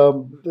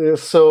 So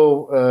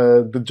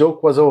the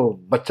joke was, oh,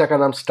 bachcha ka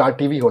naam Star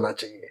TV hona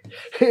chahiye.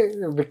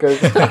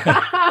 Because,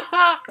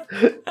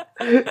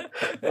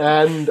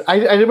 and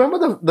I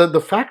remember the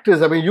fact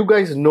is, I mean, you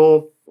guys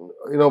know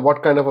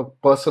what kind of a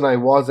person I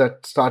was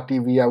at Star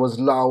TV. I was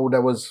loud, I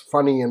was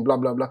funny, and blah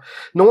blah blah.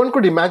 No one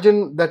could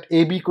imagine that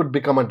AB could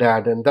become a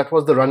dad, and that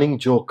was the running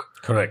joke.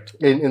 Correct.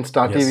 In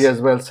Star TV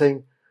as well,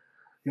 saying,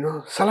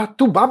 "Salah,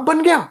 tu baap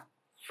ban gaya.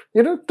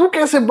 Tu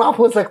kaise baap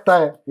ho sakta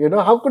hai?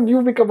 How could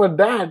you become a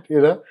dad?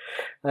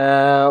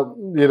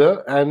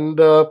 And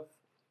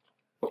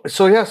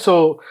so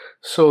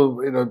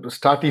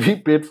Star TV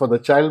paid for the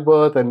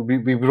childbirth, and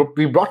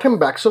we brought him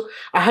back. So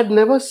I had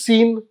never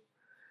seen.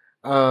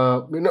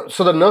 So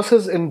the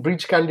nurses in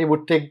breech candy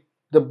would take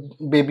the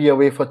baby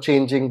away for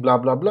changing, blah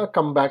blah blah,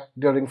 come back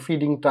during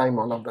feeding time,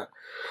 all of that.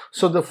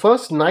 So the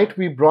first night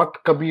we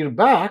brought Kabir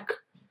back,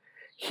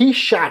 he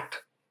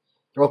shat.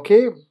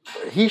 Okay,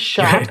 he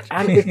shat,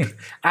 and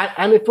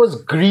it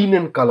was green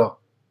in color.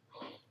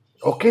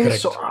 Okay,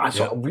 correct.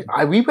 So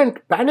we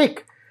went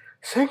panic,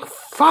 saying,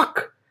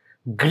 "Fuck,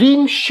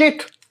 green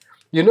shit."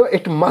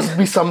 It must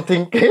be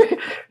something,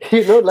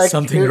 like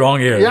something wrong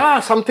here.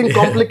 Yeah, something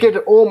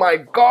complicated. Oh my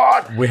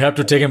God. We have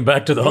to take him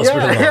back to the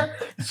hospital now. Yeah.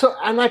 So,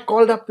 and I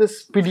called up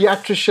this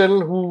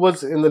pediatrician who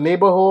was in the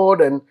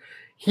neighborhood, and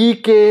he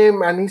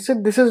came and he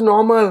said, this is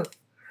normal.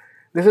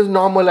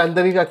 And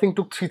then he, I think,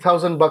 took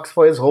 $3,000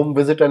 for his home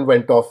visit and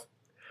went off.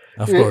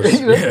 Of course.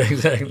 Yeah,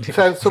 exactly.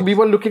 So we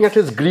were looking at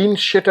his green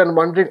shit and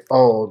wondering,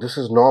 oh, this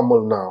is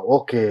normal now.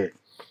 Okay.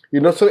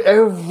 So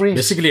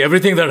basically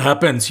everything that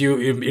happens,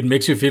 it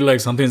makes you feel like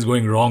something's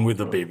going wrong with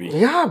the baby.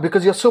 Yeah,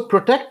 because you're so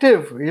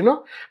protective,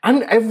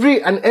 and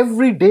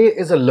every day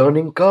is a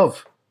learning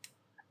curve.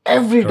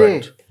 Every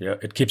day. Yeah,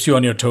 it keeps you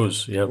on your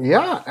toes. Yeah.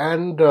 Yeah,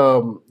 and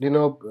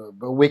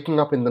waking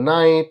up in the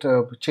night,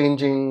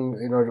 changing,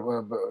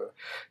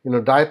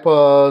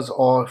 diapers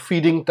or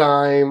feeding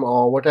time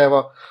or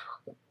whatever.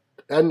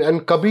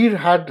 And Kabir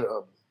had,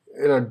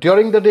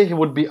 during the day he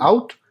would be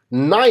out.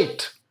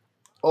 Night.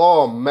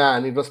 Oh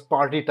man, it was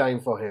party time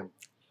for him.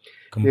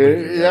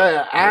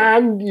 Yeah,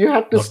 and you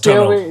had to stay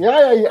awake.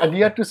 Yeah, and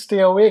you had to stay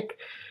awake,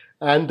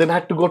 and then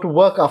had to go to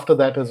work after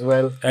that as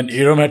well. And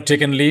Erum had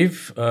taken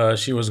leave.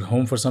 She was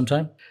home for some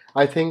time.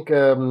 I think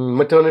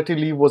maternity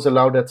leave was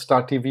allowed at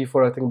Star TV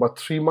for, I think, about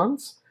 3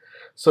 months.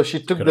 So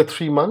she took the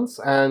 3 months,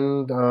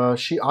 and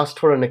she asked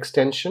for an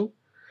extension,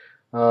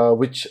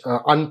 which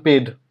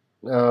unpaid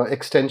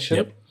extension.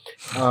 Yep.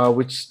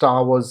 Which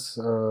Star was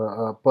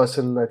a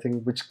person, I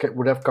think, which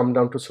would have come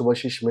down to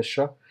Subhashish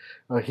Mishra.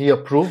 He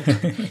approved.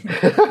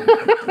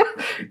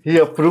 He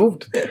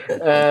approved.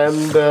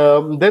 And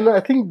then I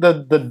think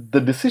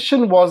the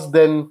decision was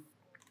then,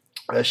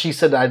 she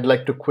said, I'd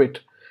like to quit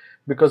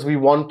because we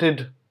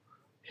wanted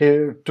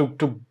here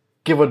to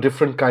give a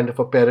different kind of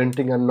a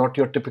parenting and not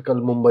your typical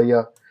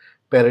Mumbaiya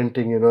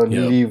parenting,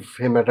 leave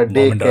him at a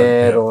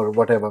daycare or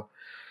whatever.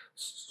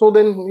 So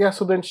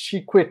then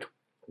she quit.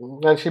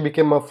 And she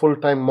became a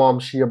full-time mom.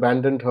 She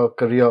abandoned her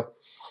career,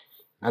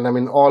 and I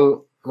mean,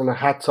 all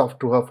hats off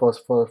to her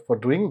for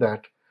doing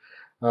that.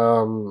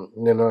 And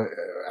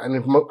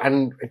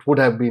it would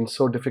have been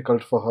so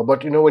difficult for her.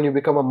 But when you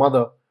become a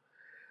mother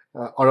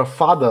or a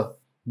father,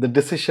 the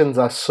decisions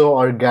are so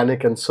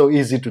organic and so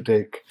easy to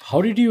take.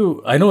 How did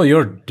you? I know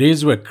your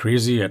days were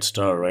crazy at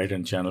Star, right,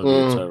 and Channel V,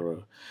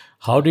 etc.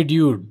 How did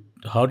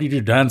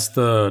you dance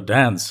the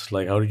dance?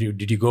 Like,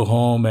 did you go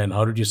home, and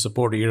how did you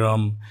support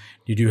Erum?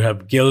 Did you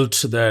have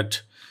guilt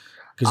that,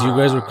 because you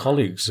guys were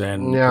colleagues,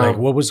 and like,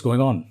 what was going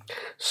on?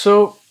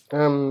 So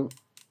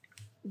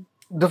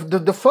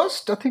the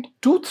first, I think,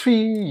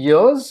 2-3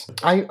 years,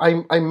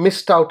 I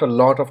missed out a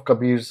lot of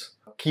Kabir's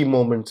key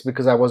moments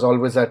because I was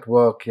always at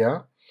work, yeah.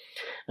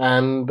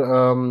 And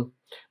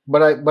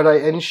but I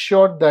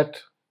ensured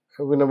that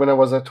when I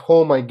was at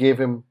home, I gave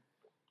him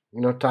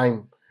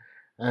time,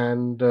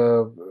 and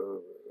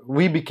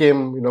we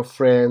became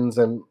friends,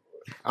 and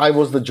I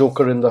was the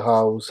joker in the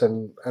house,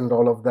 and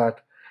all of that.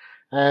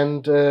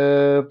 And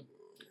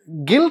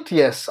guilt,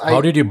 yes,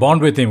 How did you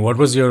bond with him? What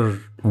was your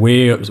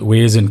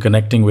ways in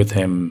connecting with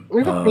him?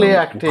 play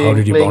How acting,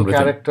 did you playing bond with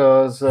him?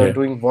 characters, Yeah.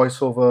 doing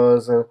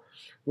voiceovers,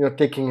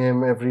 taking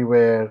him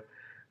everywhere,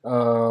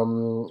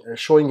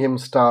 showing him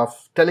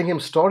stuff, telling him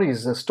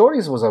stories.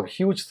 Stories was a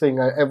huge thing.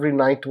 Every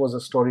night was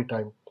a story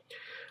time.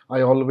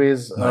 I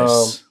always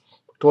Nice.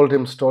 told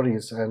him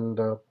stories, and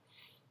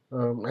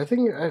I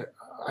think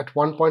at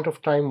one point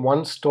of time,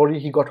 one story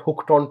he got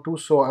hooked on to,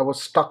 so I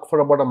was stuck for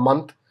about a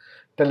month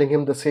telling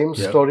him the same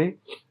Yeah. story,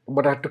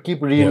 but I had to keep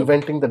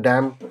reinventing the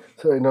damn,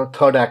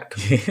 third act.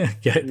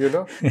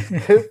 Yeah.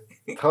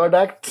 Third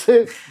act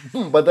से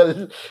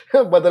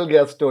बदल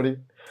गया story.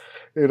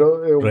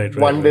 Right,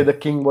 One day right. the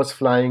king was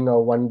flying,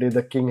 or one day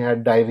the king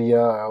had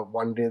diarrhea, or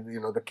one day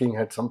the king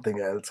had something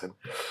else, and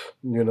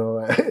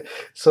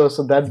so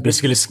that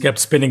Basically kept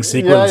spinning yeah,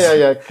 sequels.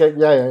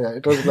 yeah.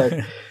 It was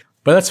like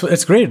But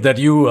it's great that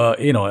you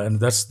and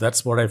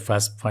that's what I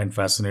find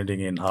fascinating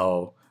in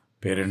how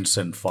parents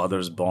and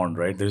fathers bond,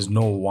 right? There's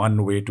no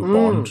one way to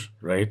bond,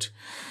 right?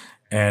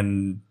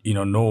 And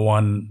no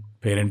one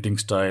parenting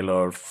style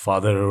or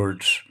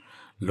fatherhood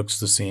looks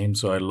the same.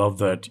 So I love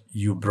that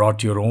you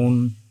brought your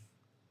own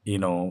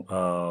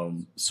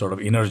sort of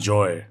inner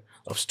joy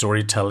of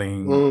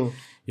storytelling,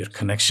 your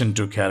connection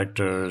to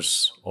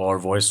characters or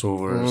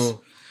voiceovers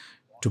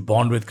to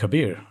bond with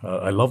Kabir.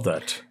 I love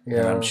that,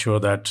 and I'm sure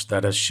that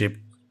has shaped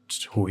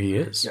who he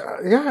is.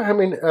 yeah. I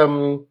mean,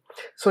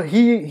 so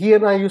he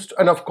and I used to,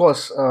 and of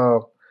course,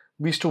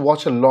 we used to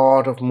watch a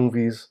lot of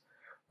movies,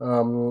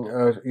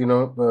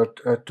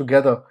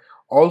 together.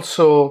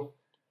 Also,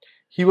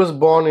 he was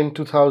born in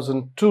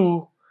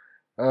 2002.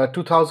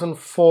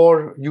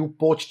 2004, you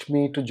poached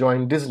me to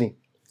join Disney,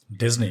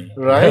 Disney,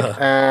 right? Yeah,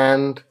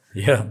 And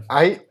yeah.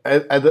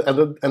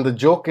 and the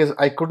joke is,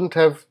 I couldn't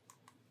have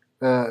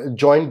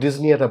joined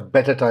Disney at a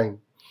better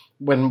time.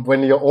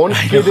 When your own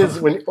kid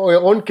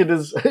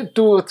is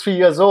 2 or 3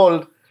 years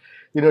old,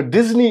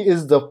 Disney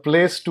is the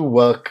place to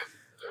work.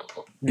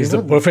 It's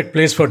the perfect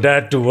place for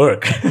dad to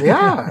work.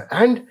 Yeah,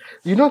 and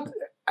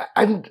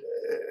and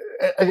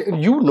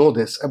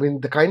this. I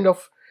mean, the kind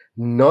of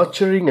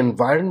nurturing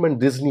environment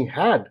Disney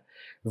had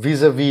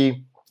vis-a-vis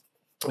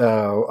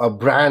a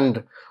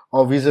brand,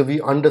 or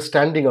vis-a-vis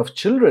understanding of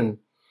children.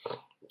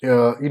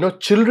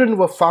 Children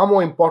were far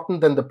more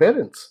important than the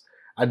parents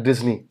at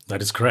Disney.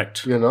 That is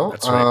correct.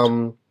 That's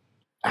right.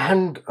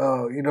 And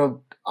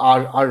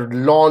our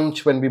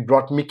launch, when we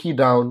brought Mickey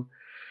down,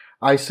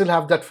 I still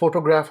have that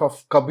photograph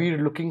of Kabir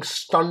looking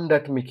stunned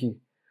at Mickey,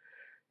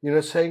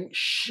 saying,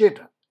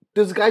 "Shit,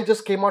 this guy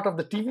just came out of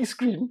the TV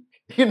screen."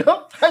 I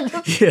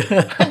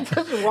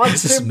just watched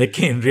This is him.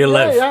 Mickey in real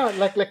life. Yeah,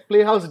 like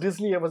Playhouse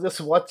Disney. I was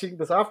just watching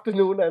this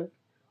afternoon, and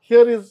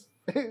here is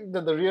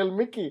the real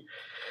Mickey.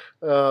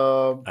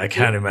 I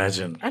can't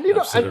imagine. And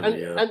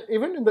Absolutely, yeah. and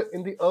even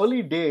in the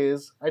early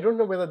days, I don't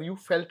know whether you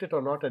felt it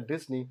or not at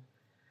Disney.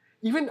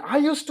 Even I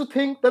used to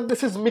think that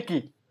this is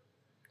Mickey.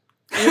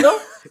 You know,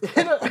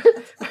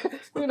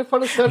 for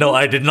a certain, No,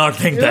 I did not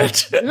think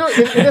that. in a I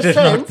did not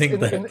sense, think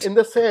that. in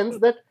the sense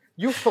that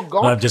you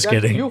forgot. No, I'm just that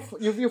kidding.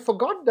 You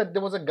forgot that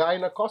there was a guy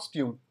in a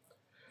costume.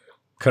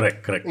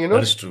 Correct. That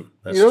is true.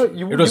 That's you know,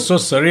 true. It was so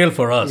surreal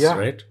for us, Yeah.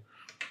 right?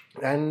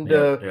 And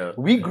Yeah,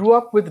 we grew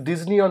up with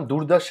Disney on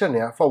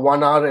Doordarshan, for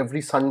 1 hour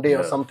every Sunday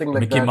or something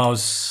like Mickey that.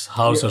 Mouse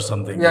house or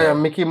something. Yeah,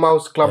 Mickey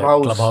Mouse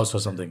Clubhouse. Clubhouse or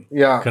something.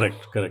 Yeah. Correct.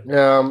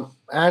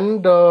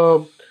 And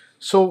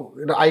so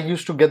I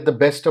used to get the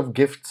best of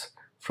gifts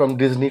from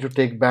Disney to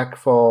take back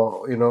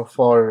for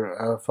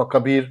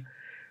Kabir.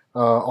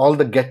 All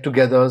the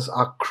get-togethers,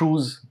 our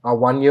cruise, our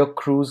 1-year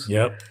cruise,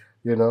 Yep.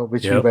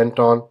 which we went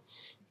on.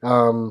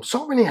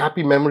 So many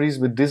happy memories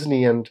with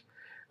Disney, and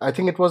I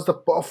think it was the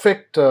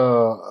perfect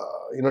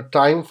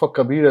time for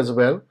Kabir as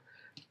well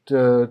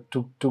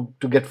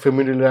to get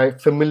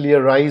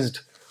familiarized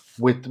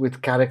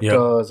with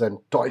characters and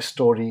Toy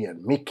Story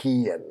and Mickey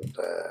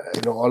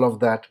and all of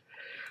that.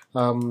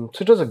 So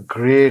it was a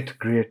great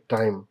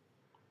time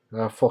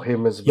for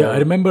him as well. Yeah, I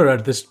remember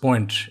at this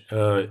point,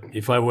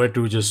 if I were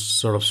to just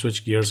sort of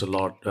switch gears a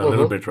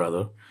little bit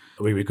rather,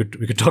 we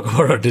could talk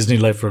about our Disney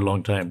life for a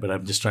long time, but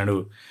I'm just trying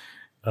to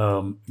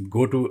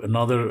go to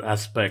another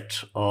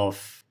aspect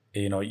of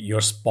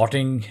you're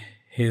spotting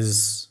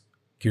his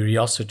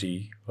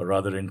curiosity, or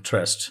rather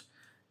interest,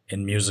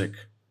 in music,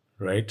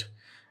 right?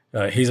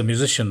 He's a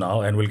musician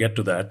now, and we'll get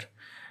to that.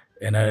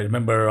 And I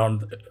remember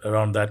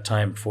around that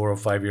time, 4 or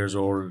 5 years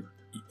old,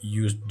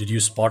 did you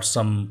spot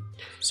some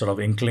sort of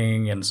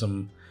inkling and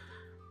some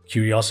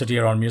curiosity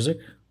around music?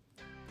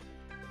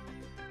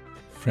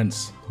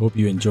 Friends, hope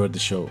you enjoyed the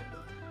show.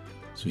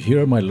 So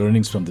here are my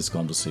learnings from this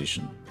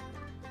conversation.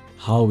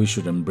 how we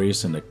should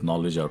embrace and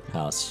acknowledge our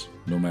past,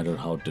 no matter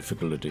how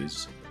difficult it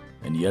is,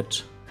 and yet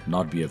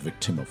not be a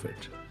victim of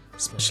it,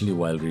 especially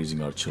while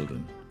raising our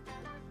children.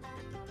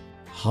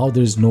 How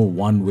there is no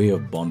one way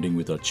of bonding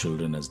with our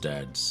children as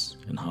dads,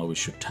 and how we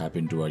should tap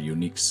into our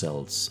unique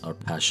selves, our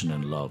passion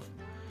and love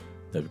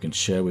that we can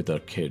share with our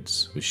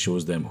kids, which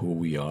shows them who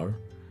we are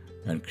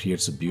and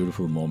creates a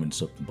beautiful moments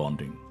of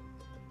bonding.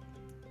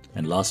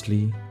 And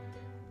lastly,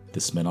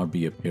 this may not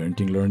be a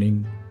parenting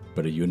learning,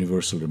 but a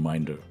universal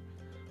reminder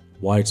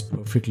why it's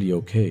perfectly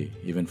okay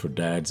even for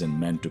dads and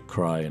men to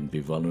cry and be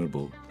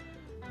vulnerable,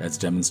 as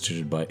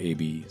demonstrated by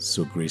AB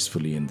so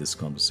gracefully in this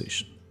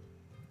conversation.